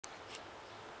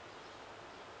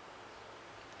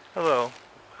Hello,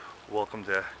 welcome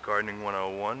to Gardening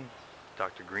 101,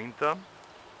 Dr. Greenthumb.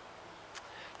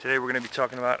 Today we're going to be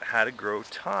talking about how to grow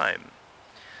thyme.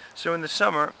 So in the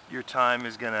summer, your thyme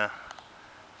is going to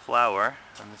flower,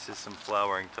 and this is some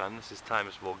flowering thyme. This is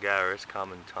Thymus vulgaris,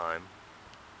 common thyme.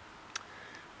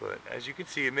 But as you can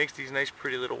see, it makes these nice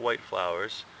pretty little white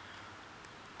flowers.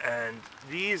 And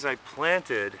these I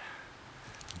planted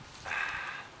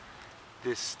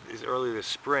this is early this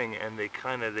spring, and they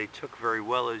took very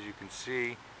well. As you can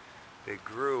see, they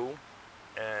grew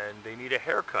and they need a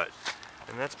haircut,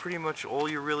 and that's pretty much all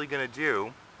you're really going to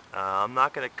do. I'm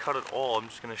not going to cut it all. I'm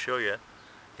just going to show you.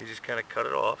 You just kind of cut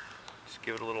it off, just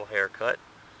give it a little haircut,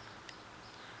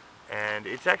 and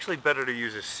it's actually better to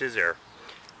use a scissor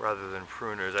rather than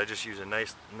pruners. I just use a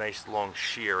nice long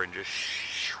shear and just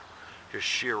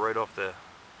shear right off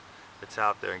that's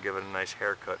out there and give it a nice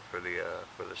haircut for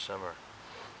the summer.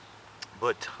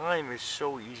 But thyme is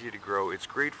so easy to grow. It's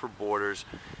great for borders.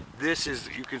 This is,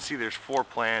 you can see there's 4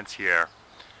 plants here.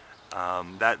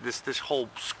 This whole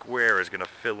square is going to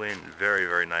fill in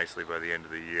very nicely by the end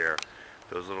of the year.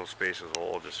 Those little spaces will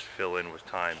all just fill in with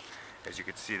thyme. As you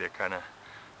can see, they're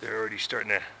already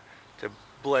starting to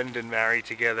blend and marry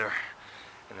together,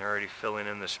 and they're already filling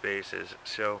in the spaces.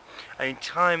 So I mean,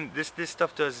 thyme, this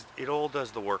stuff all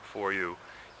does the work for you.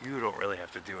 You don't really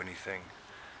have to do anything.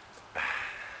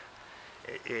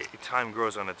 Thyme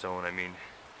grows on its own. I mean,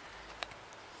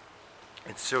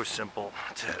 it's so simple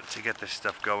to get this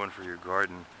stuff going for your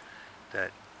garden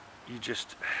that you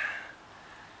just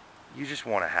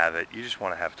want to have it. You just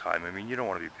want to have thyme. I mean, you don't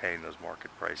want to be paying those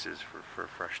market prices for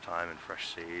fresh thyme and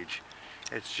fresh sage.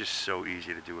 It's just so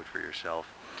easy to do it for yourself.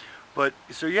 But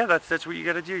so yeah, that's what you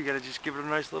got to do. You got to just give it a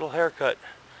nice little haircut.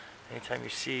 Anytime you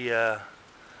see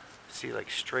like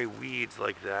stray weeds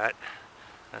like that,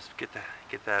 let's get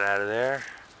that out of there.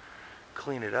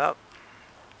 Clean it up.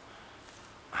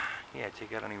 Yeah,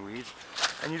 take out any weeds,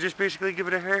 and you just basically give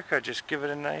it a haircut. Just give it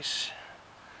a nice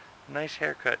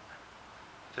haircut.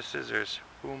 The scissors.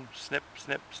 Boom, snip,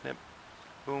 snip, snip.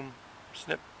 Boom,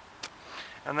 snip.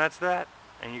 And that's that.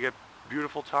 And you get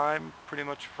beautiful thyme pretty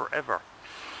much forever.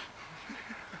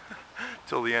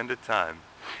 Till the end of time.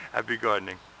 Happy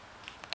gardening.